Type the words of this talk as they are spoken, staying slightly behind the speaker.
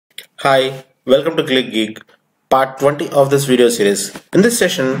Hi, welcome to Qlikview, part 20 of this video series. In this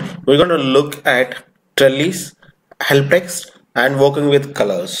session, we're going to look at Trellis, help text, and working with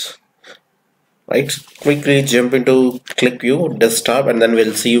colors. Right? Quickly jump into Qlikview desktop, and then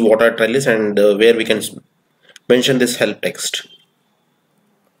we'll see what are Trellis and where we can mention this help text.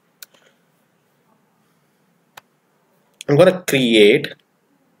 I'm going to create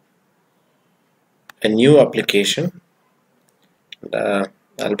a new application.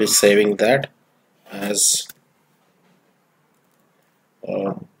 I'll be saving that as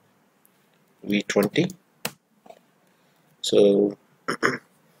V20. So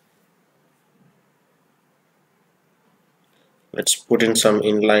let's put in some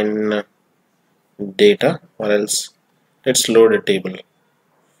inline data, or else let's load a table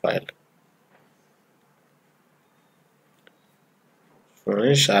file.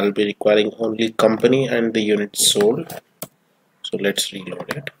 Finish. I'll be requiring only company and the unit sold, so let's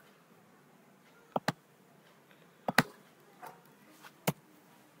reload it.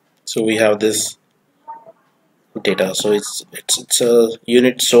 So we have this data, so it's a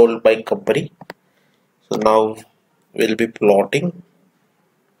unit sold by company. So now we'll be plotting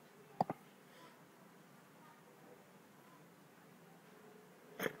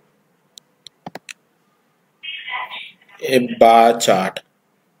a bar chart.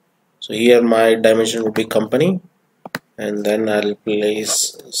 So here my dimension will be company, and then I'll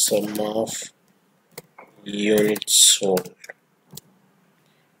place some of units sold.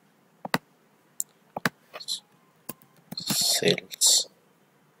 Sales.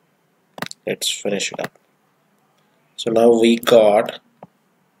 Let's finish it up. So now we got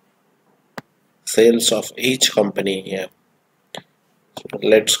sales of each company here. So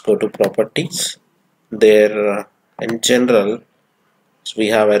let's go to properties. There in general, so we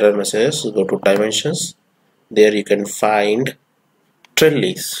have error messages. So go to dimensions. There you can find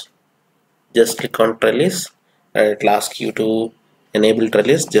Trellis. Just click on Trellis and it will ask you to enable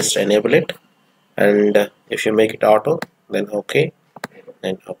Trellis. Just enable it, and if you make it auto, then okay,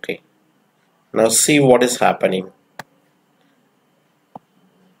 then okay. Now see what is happening.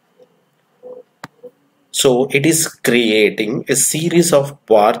 So it is creating a series of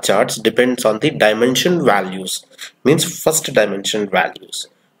bar charts depends on the dimension values, means first dimension values.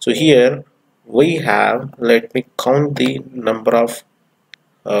 So here we have, let me count the number of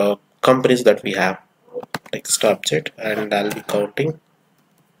companies that we have. Text object, and I'll be counting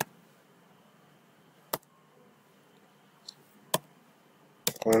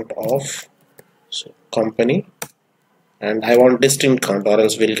count of company, and I want distinct count or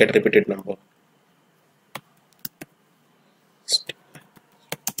else we'll get repeated number.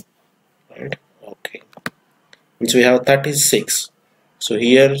 Right, okay. So we have 36. So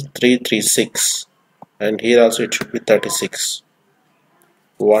here 336, and here also it should be 36.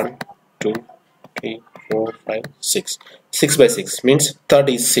 1 2 3 4 5 6. 6 by 6 means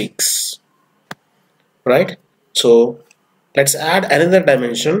 36, right? So let's add another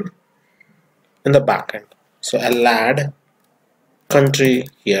dimension in the backend. So I'll add country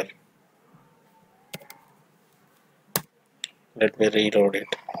here. Let me reload it.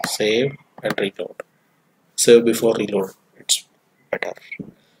 Save and reload. Save before reload, it's better.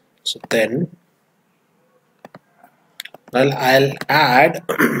 So then I'll add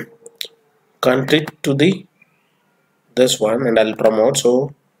country to the this one, and I'll promote,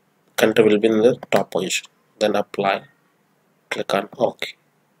 so country will be in the top position. Then apply, click on OK.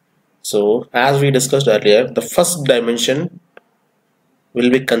 So as we discussed earlier, the first dimension will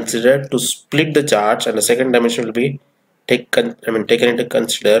be considered to split the charts, and the second dimension will be taken into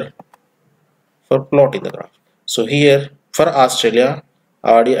consider for plotting the graph. So here for Australia,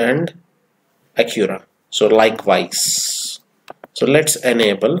 Audi and Acura. So likewise. So let's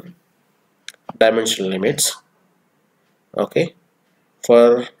enable dimension limits. Okay,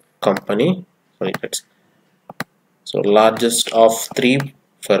 for company, sorry, let's so largest of 3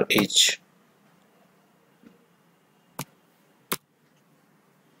 for each,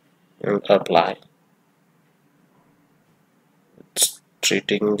 and apply. It's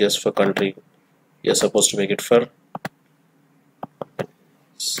treating just for country. You're supposed to make it for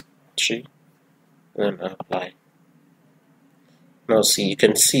 3 and apply. Now see, you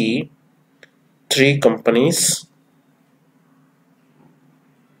can see 3 companies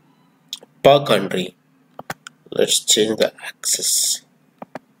per country. Let's change the axis.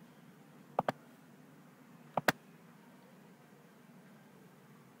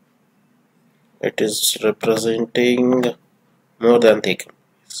 It is representing more than 3 companies.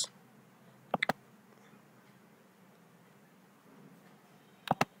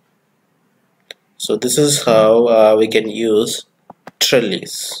 So this is how we can use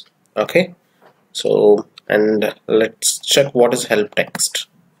Trellis. Okay, so and let's check what is help text.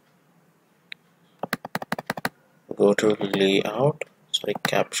 Go to layout, sorry,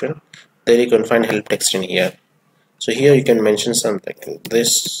 caption. There you can find help text in here. So here you can mention something.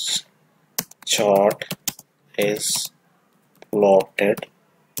 This chart is plotted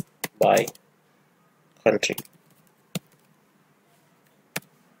by country.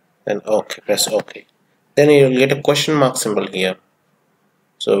 Then okay, press OK. Then you will get a question mark symbol here.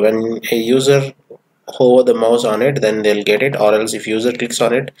 So when a user hover the mouse on it, then they'll get it, or else if user clicks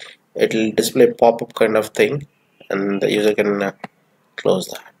on it, it will display pop-up kind of thing, and the user can close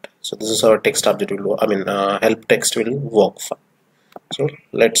that. So this is how text object will, help text will work for. So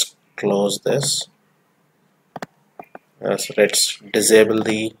let's close this. So let's disable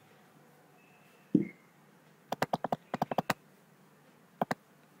the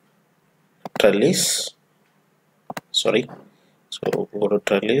Trellis. Sorry. So go to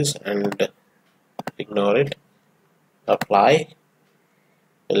Trellis and ignore it. Apply.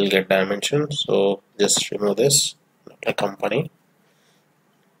 We'll get dimension. So just remove this. Apply company.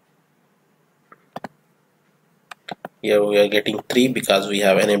 Here we are getting 3 because we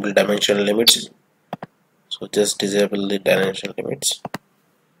have enabled dimension limits. So just disable the dimension limits.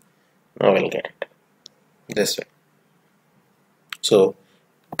 Now we'll get it this way. So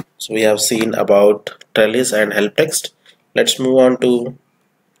we have seen about Trellis and help text. Let's move on to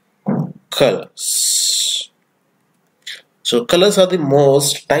colors. So colors are the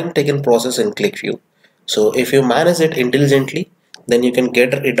most time taken process in Qlikview. So if you manage it intelligently, then you can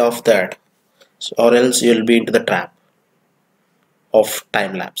get rid of that, or else you'll be into the trap of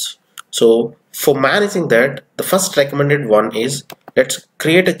time lapse. So for managing that, the first recommended one is, let's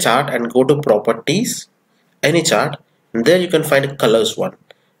create a chart and go to properties, any chart, and there you can find a colors one.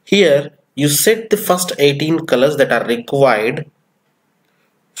 Here you set the first 18 colors that are required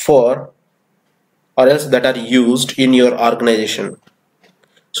for, or else that are used in your organization.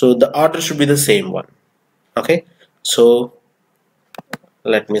 So the order should be the same one. Okay, so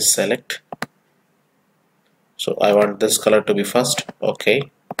let me select. So I want this color to be first.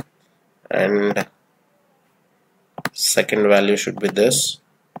 Okay, and second value should be this.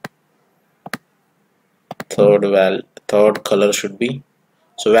 Third color should be,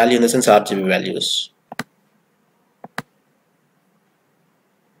 so value in the sense RGB values.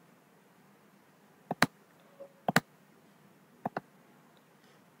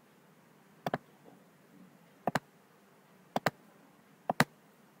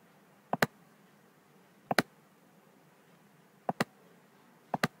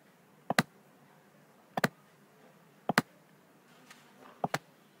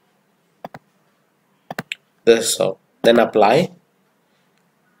 This, so then apply.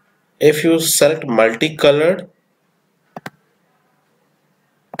 If you select multicolored,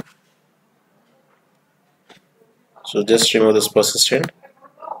 so just remove this persistent.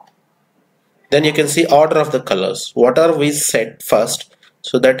 Then you can see order of the colors. What are we set first?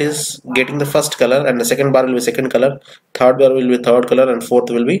 So that is getting the first color, and the second bar will be second color, third bar will be third color, and fourth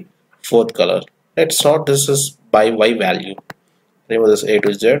will be fourth color. Let's sort this is by Y value. Remove this A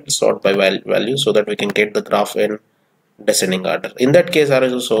to Z, sort by value, so that we can get the graph in descending order. In that case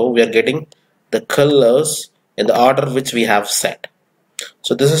also we are getting the colors in the order which we have set.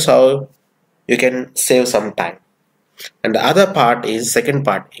 So this is how you can save some time. And the other part is, second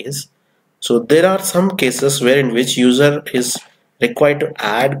part is, so there are some cases where in which user is required to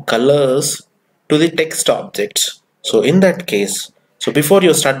add colors to the text objects. So in that case, so before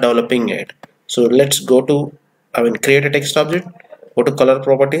you start developing it, so let's go to, create a text object, go to color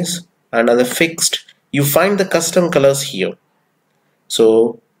properties, and on the fixed, you find the custom colors here.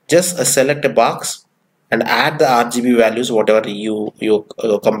 So just select a box and add the RGB values, whatever your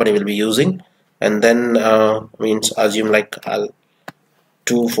company will be using, and then assume like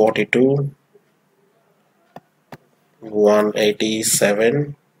 242,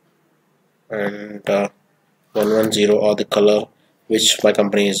 187, and 110 are the color which my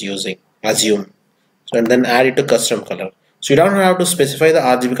company is using. Assume. So, and then add it to custom color. So you don't have to specify the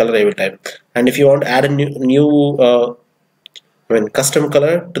RGB color every time. And if you want to add a new custom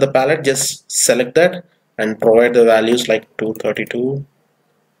color to the palette, just select that and provide the values like 232,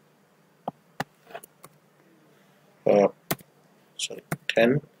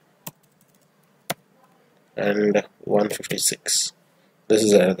 10, and 156. This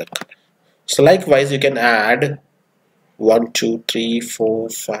is another color. So likewise you can add 1, 2, 3, 4,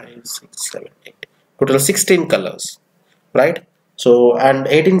 5, 6, 7, 8, total 16 colors, right? So and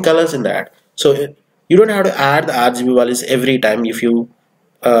 18 colors in that. So you don't have to add the RGB values every time if you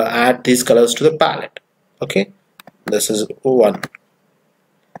add these colors to the palette. Okay, this is one.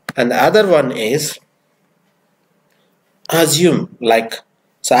 And the other one is assume, like,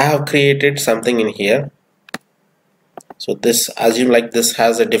 so I have created something in here. So this assume like this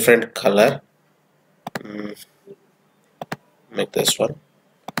has a different color. Make this one.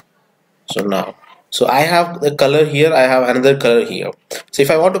 So now, so I have the color here, I have another color here. So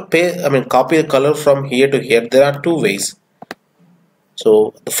if I want to copy the color from here to here, there are two ways.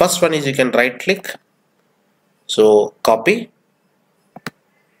 So the first one is you can right click, so copy,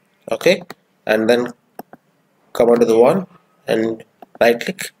 okay, and then come onto the one and right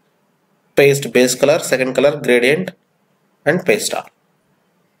click, paste base color, second color, gradient, and paste all.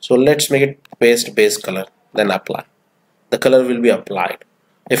 So let's make it paste base color, then apply. The color will be applied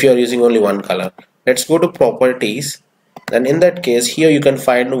if you are using only one color. Let's go to properties, and in that case here you can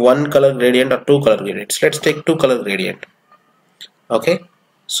find one color gradient or two color gradients. Let's take two color gradient, okay.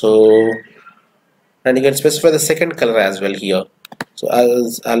 So, and you can specify the second color as well here. So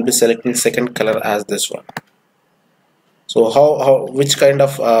I'll be selecting second color as this one. So which kind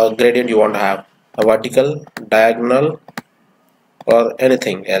of gradient you want to have, a vertical, diagonal, or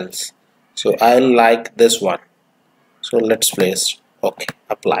anything else? So I like this one, so let's place, okay,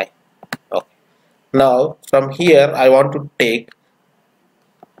 apply. Okay, now from here I want to take,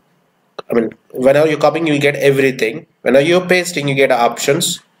 whenever you're copying you get everything, whenever you're pasting you get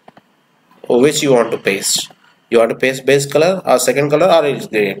options which you want to paste. You want to paste base color or second color or its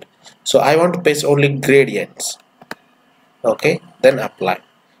gradient. So I want to paste only gradients, okay, then apply.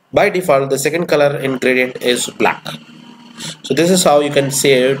 By default the second color in gradient is black. So this is how you can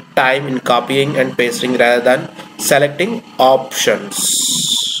save time in copying and pasting rather than selecting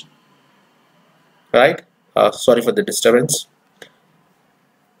options, right? Sorry for the disturbance.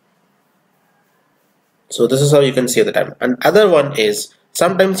 So this is how you can save the time. And other one is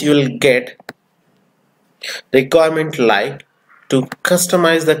sometimes you will get requirement like to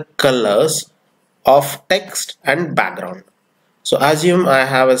customize the colors of text and background. So assume I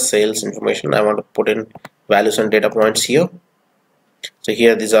have a sales information, I want to put in values and data points here. So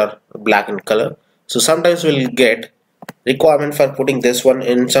here these are black in color. So sometimes we'll get requirement for putting this one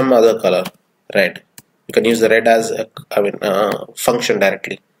in some other color, red. You can use the red as a function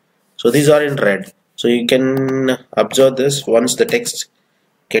directly. So these are in red. So you can observe this once the text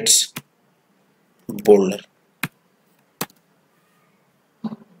gets bolder.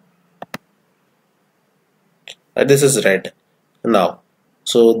 This is red now.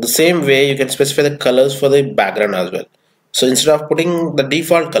 So the same way you can specify the colors for the background as well. So instead of putting the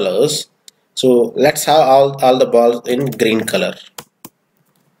default colors, so let's have all the balls in green color.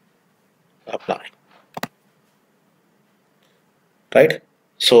 Apply. Right?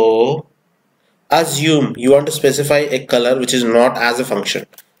 So assume you want to specify a color which is not as a function,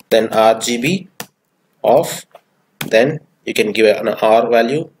 then RGB off, then you can give an R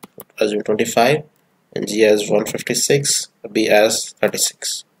value, assume 25, and G as 156, B as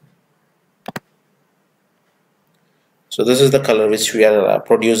 36. So this is the color which we are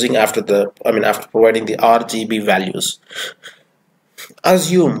producing after after providing the RGB values.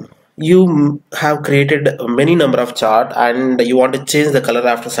 Assume you have created many number of chart and you want to change the color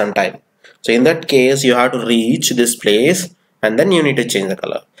after some time. So in that case you have to reach this place and then you need to change the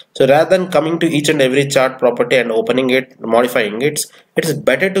color. So rather than coming to each and every chart property and opening it, modifying it, it is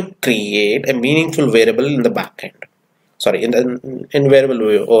better to create a meaningful variable in the backend. Sorry, in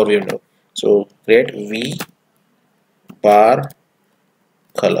variable or window. So create v bar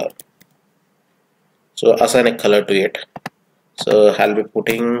color. So assign a color to it. So I'll be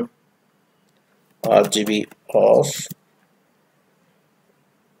putting RGB of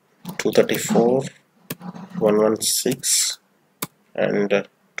 234, 116 and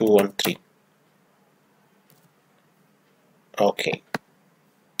 213. Okay,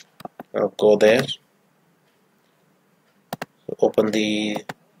 now go there, open the,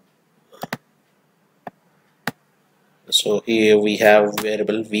 so here we have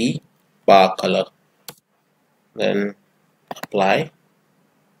variable v bar color, then apply,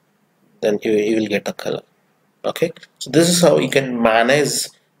 then you will get a color. Okay, so this is how you can manage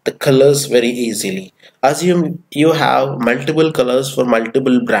the colors very easily. Assume you have multiple colors for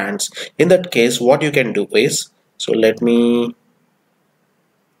multiple brands. In that case what you can do is, so let me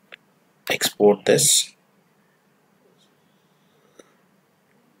export this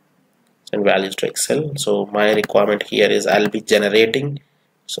and values to Excel. So my requirement here is I'll be generating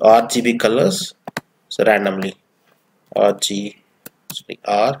RGB colors, so randomly R, G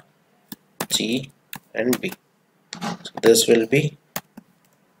and B. So this will be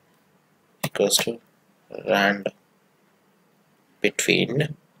equals to random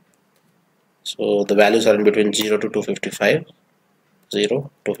between, so the values are in between 0 to 255.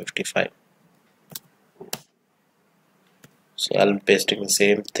 0 to 55. So I'll be pasting the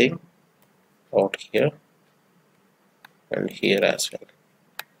same thing out here and here as well.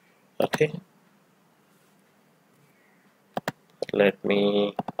 Okay, let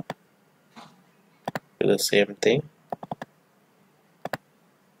me do the same thing.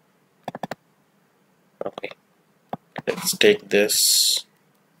 Okay, let's take this,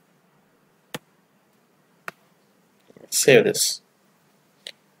 save this.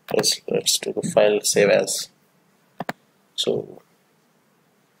 Let's do the file save as. So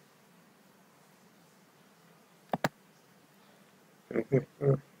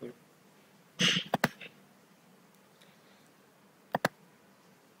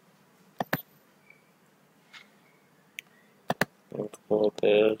go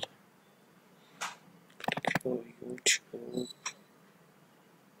there, YouTube.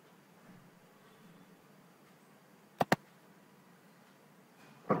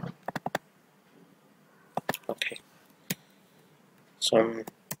 Okay, some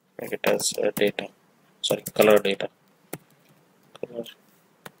make it as data, sorry, color data, color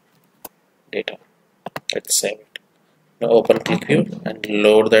data. Let's save it. Now open Qlikview and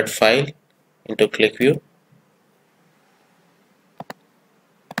load that file into Qlikview.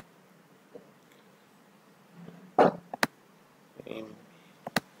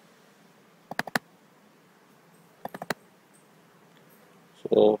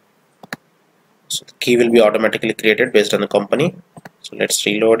 So the key will be automatically created based on the company. So let's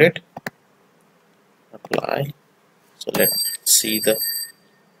reload it, apply. So let's see the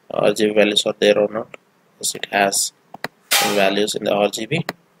RGB values are there or not. Yes, it has some values in the RGB.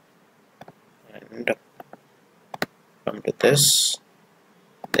 And come to this,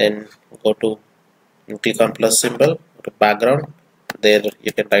 then go to click on plus symbol, go to background. There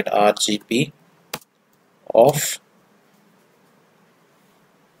you can write RGB off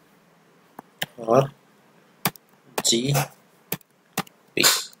or GB.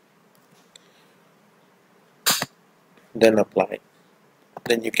 Then apply.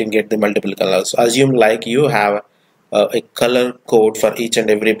 Then you can get the multiple colors. Assume like you have a color code for each and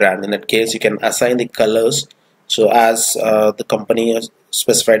every brand. In that case, you can assign the colors so as the company has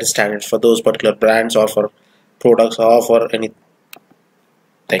specified standards for those particular brands or for products or for anything,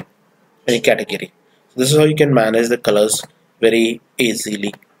 any category. So this is how you can manage the colors very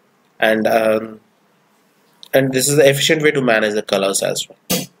easily, and this is the efficient way to manage the colors as well.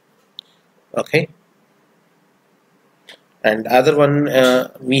 Okay. And other one,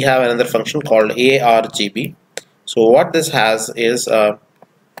 we have another function called ARGB. So what this has is, let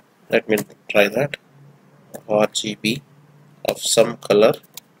me try that, RGB of some color,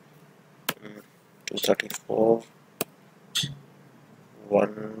 234,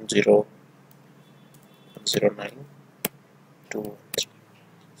 1009, 213.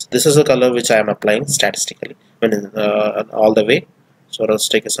 So this is the color which I am applying statistically when all the way. So let's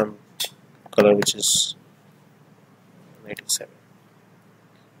take some color which is 87.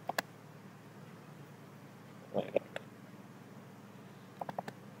 Oh my God.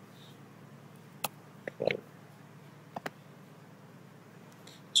 12.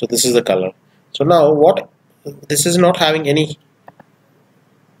 So this is the color. So now what, this is not having any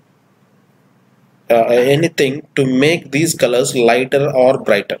anything to make these colors lighter or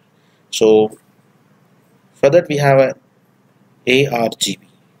brighter. So for that we have a ARGB.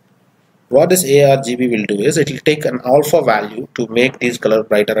 What this ARGB will do is it will take an alpha value to make these color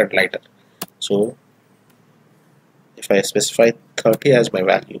brighter and lighter. So if I specify 30 as my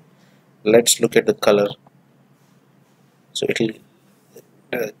value, let's look at the color. So it will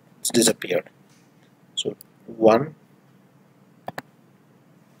it's disappeared. So 1,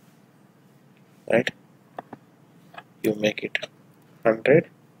 right? You make it 100,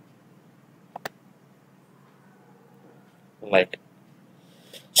 like.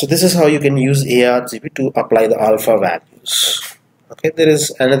 So this is how you can use ARGB to apply the alpha values. Okay, there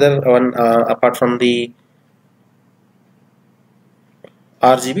is another one apart from the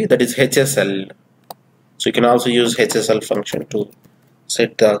RGB, that is HSL. So you can also use HSL function to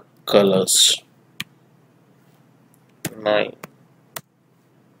set the colors. 9,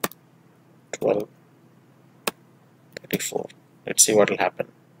 12, 34. Let's see what will happen.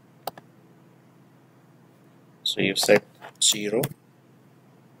 So you set 0.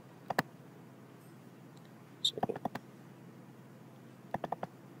 So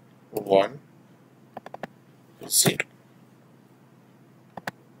 1, 0.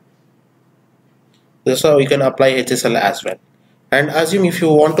 This is how you can apply HSL as well. And assume if you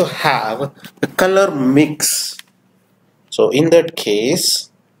want to have a color mix, so in that case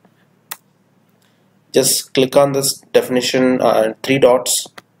just click on this definition, three dots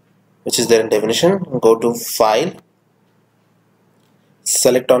which is there in definition, go to file,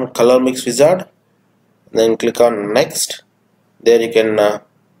 select on color mix wizard, then click on next. There you can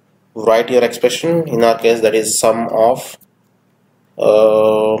write your expression. In our case, that is sum of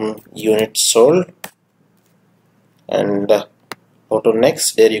units sold, and go to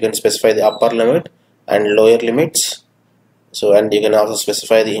next. There you can specify the upper limit and lower limits, so, and you can also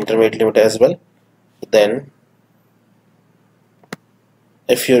specify the intermediate limit as well. Then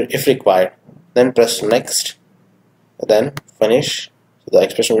if required, then press next, then finish. So the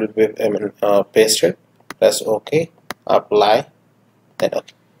expression will be pasted. Press OK, apply, then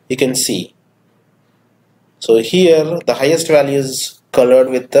OK. You can see, so here the highest value is colored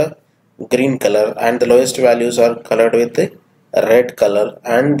with the green color and the lowest values are colored with the red color,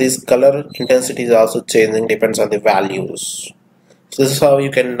 and this color intensity is also changing, depends on the values. So this is how you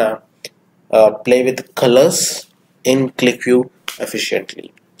can play with colors in Qlikview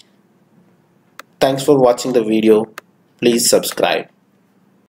efficiently. Thanks for watching the video. Please subscribe.